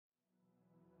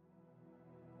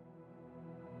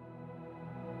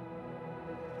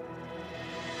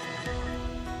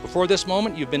Before this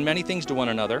moment, you've been many things to one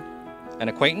another: an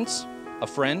acquaintance, a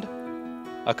friend,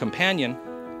 a companion,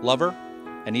 lover,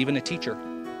 and even a teacher.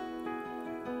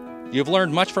 You have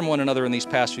learned much from one another in these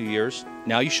past few years.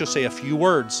 Now you shall say a few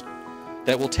words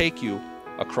that will take you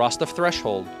across the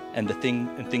threshold, and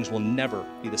things will never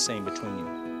be the same between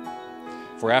you.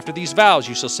 For after these vows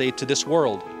you shall say to this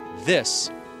world, "This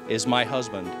is my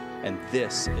husband, and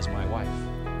this is my wife."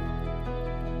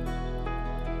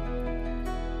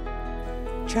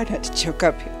 Try not to choke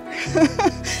up here.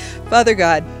 Father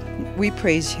God, we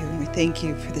praise you and we thank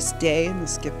you for this day and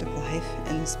this gift of life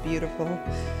and this beautiful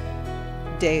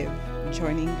day of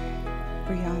joining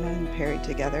Brianna and Perry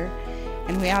together.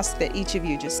 And we ask that each of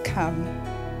you just come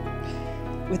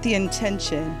with the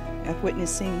intention of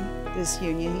witnessing this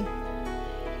union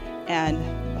and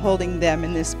holding them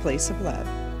in this place of love.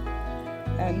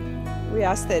 And we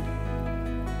ask that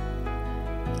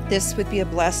this would be a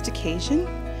blessed occasion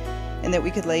and that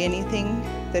we could lay anything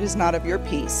that is not of your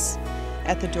peace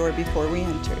at the door before we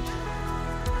entered.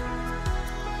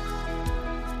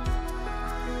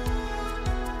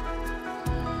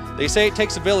 They say it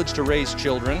takes a village to raise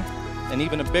children, and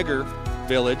even a bigger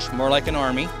village, more like an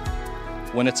army,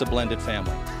 when it's a blended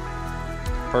family.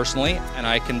 Personally, and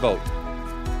I can vote,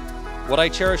 what I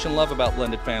cherish and love about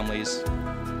blended families,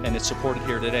 and it's supported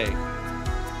here today,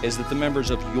 is that the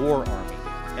members of your army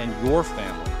and your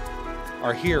family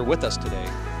are here with us today,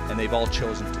 and they've all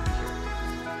chosen to be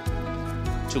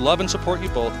here. To love and support you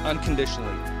both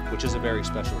unconditionally, which is a very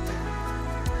special thing.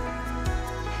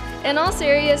 In all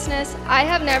seriousness, I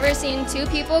have never seen two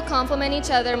people complement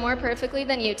each other more perfectly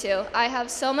than you two. I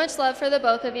have so much love for the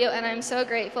both of you, and I'm so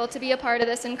grateful to be a part of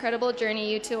this incredible journey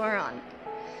you two are on.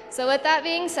 So with that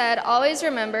being said, always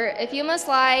remember, if you must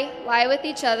lie, lie with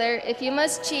each other. If you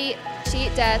must cheat,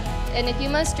 cheat death. And if you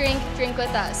must drink, drink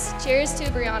with us. Cheers to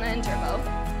Brianna and Turbo.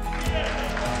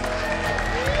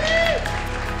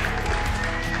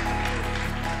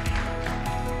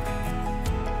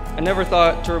 I never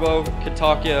thought Turbo could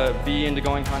talk you B into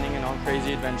going hunting and on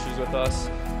crazy adventures with us,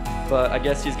 but I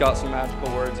guess he's got some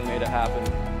magical words and made it happen.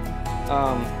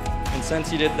 And since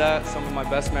he did that, some of my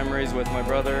best memories with my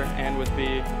brother and with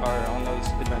B are on those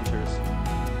adventures.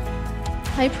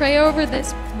 I pray over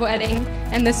this wedding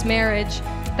and this marriage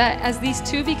that as these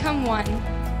two become one,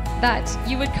 that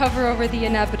you would cover over the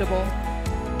inevitable.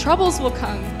 Troubles will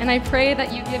come, and I pray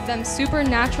that you give them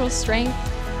supernatural strength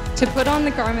to put on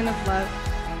the garment of love.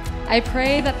 I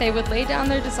pray that they would lay down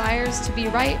their desires to be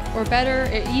right or better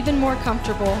or even more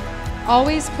comfortable,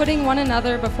 always putting one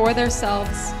another before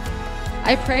themselves.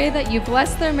 I pray that you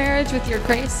bless their marriage with your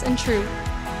grace and truth,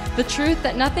 the truth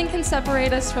that nothing can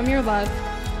separate us from your love,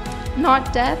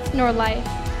 not death nor life,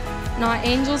 not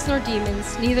angels nor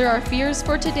demons, neither our fears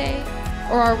for today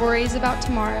or our worries about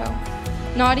tomorrow,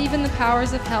 not even the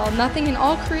powers of hell. Nothing in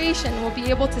all creation will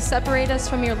be able to separate us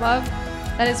from your love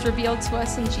that is revealed to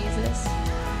us in Jesus.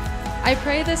 I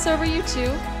pray this over you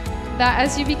too, that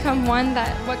as you become one,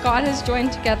 that what God has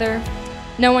joined together,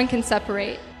 no one can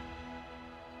separate.